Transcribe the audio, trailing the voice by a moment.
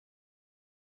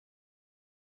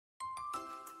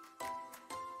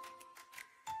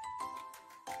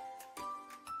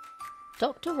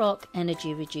Dr. Rock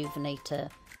Energy Rejuvenator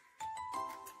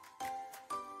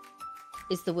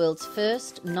is the world's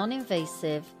first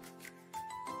non-invasive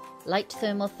light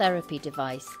thermal therapy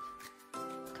device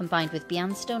combined with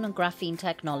Bianstone and graphene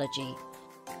technology.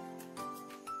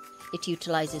 It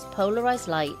utilizes polarized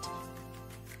light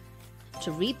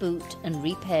to reboot and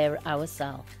repair our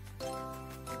cell.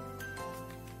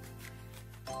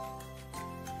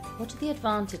 What are the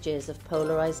advantages of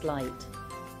polarized light?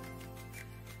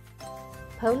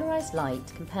 Polarized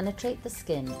light can penetrate the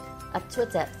skin up to a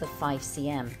depth of 5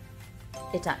 cm.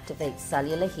 It activates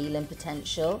cellular healing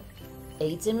potential,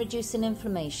 aids in reducing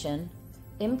inflammation,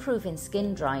 improving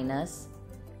skin dryness,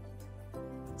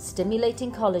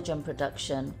 stimulating collagen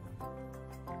production,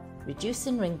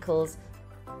 reducing wrinkles,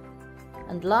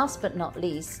 and last but not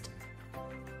least,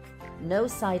 no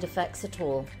side effects at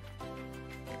all.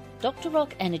 Dr.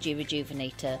 Rock Energy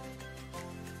Rejuvenator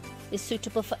is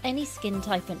suitable for any skin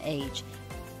type and age,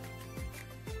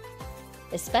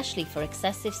 especially for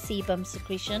excessive sebum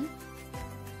secretion,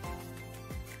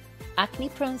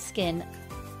 acne-prone skin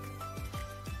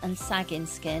and sagging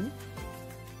skin,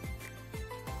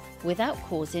 without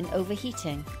causing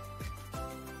overheating.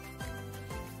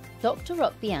 Dr.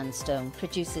 Rock Bianstone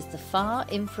produces the far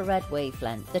infrared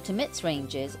wavelength that emits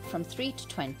ranges from 3 to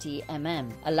 20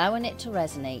 mm, allowing it to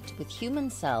resonate with human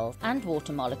cells and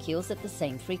water molecules at the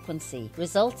same frequency,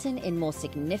 resulting in more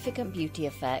significant beauty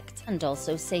effects and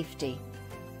also safety.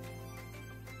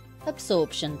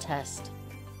 Absorption test.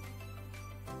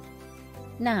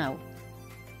 Now,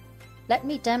 let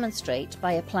me demonstrate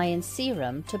by applying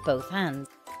serum to both hands.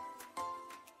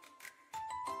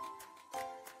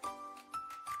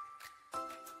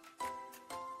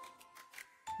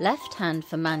 Left hand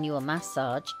for manual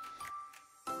massage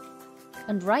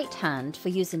and right hand for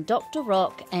using Dr.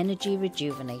 Rock Energy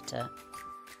Rejuvenator.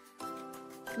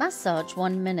 Massage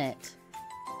 1 minute.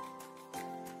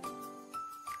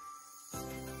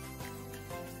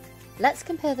 Let's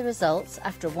compare the results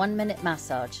after a 1 minute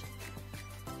massage.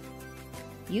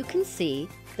 You can see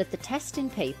that the testing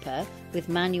paper with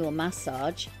manual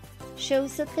massage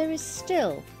shows that there is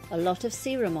still a lot of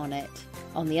serum on it.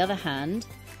 On the other hand,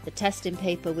 the testing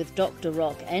paper with Dr.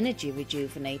 Rock Energy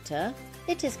Rejuvenator,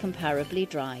 it is comparably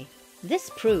dry. This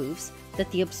proves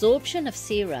that the absorption of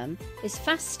serum is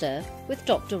faster with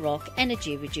Dr. Rock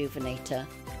Energy Rejuvenator.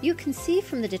 You can see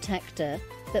from the detector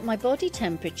that my body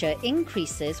temperature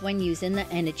increases when using the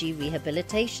energy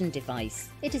rehabilitation device.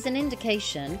 It is an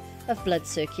indication of blood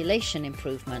circulation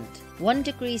improvement. 1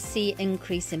 degree C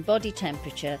increase in body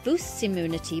temperature boosts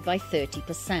immunity by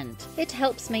 30%. It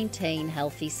helps maintain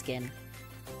healthy skin.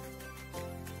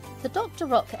 The Dr.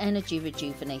 Rock Energy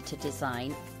Rejuvenator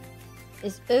design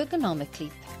is ergonomically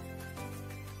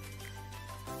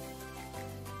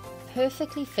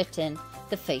perfectly fitting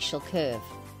the facial curve.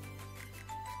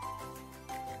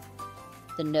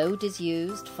 The node is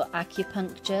used for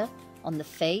acupuncture on the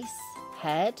face,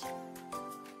 head.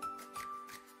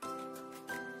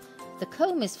 The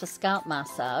comb is for scalp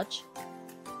massage.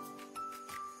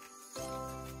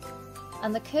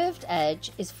 And the curved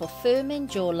edge is for firming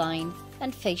jawline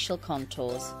and facial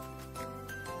contours.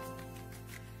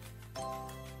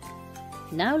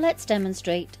 Now let's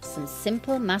demonstrate some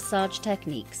simple massage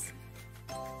techniques.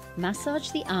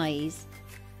 Massage the eyes,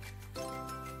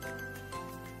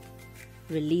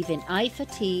 relieving eye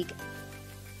fatigue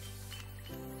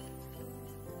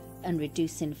and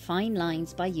reducing fine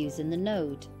lines by using the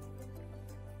node.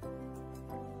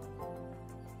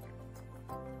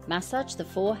 Massage the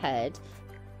forehead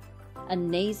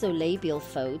and nasolabial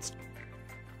folds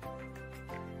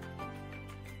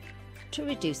to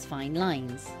reduce fine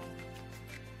lines.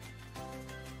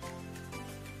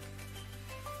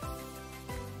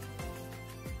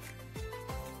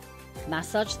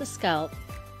 Massage the scalp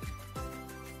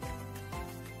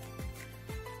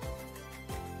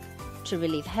to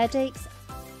relieve headaches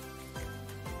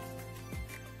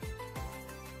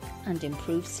and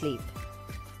improve sleep.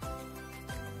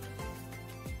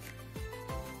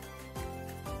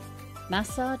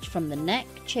 Massage from the neck,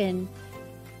 chin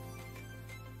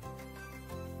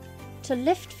to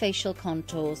lift facial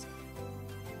contours,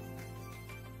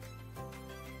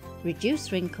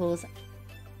 reduce wrinkles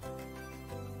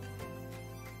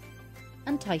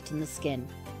and tighten the skin.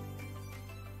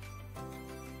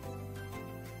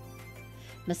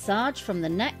 Massage from the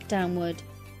neck downward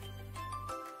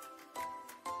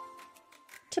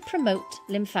to promote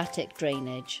lymphatic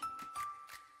drainage.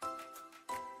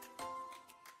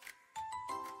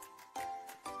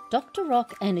 Dr.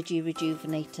 Rock Energy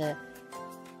Rejuvenator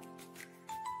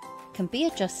can be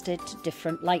adjusted to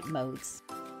different light modes.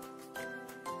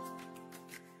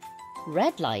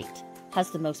 Red light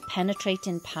has the most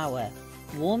penetrating power,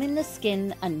 warming the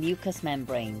skin and mucous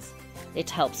membranes. It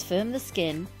helps firm the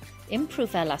skin,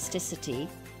 improve elasticity,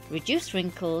 reduce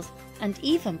wrinkles, and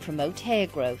even promote hair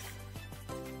growth.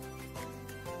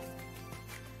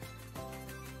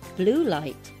 Blue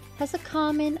light has a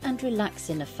calming and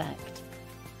relaxing effect.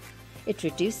 It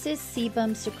reduces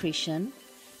sebum secretion,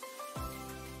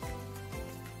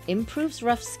 improves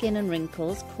rough skin and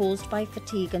wrinkles caused by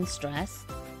fatigue and stress,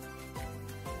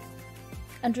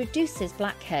 and reduces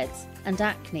blackheads and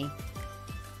acne.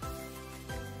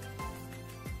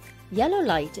 Yellow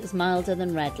light is milder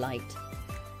than red light,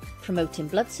 promoting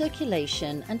blood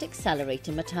circulation and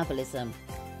accelerating metabolism.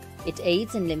 It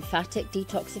aids in lymphatic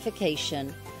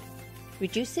detoxification,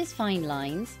 reduces fine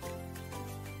lines,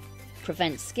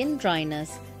 prevents skin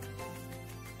dryness,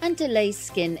 and delays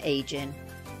skin aging.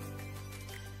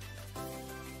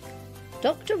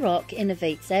 Dr. Rock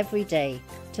innovates every day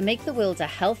to make the world a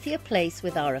healthier place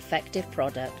with our effective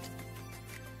product.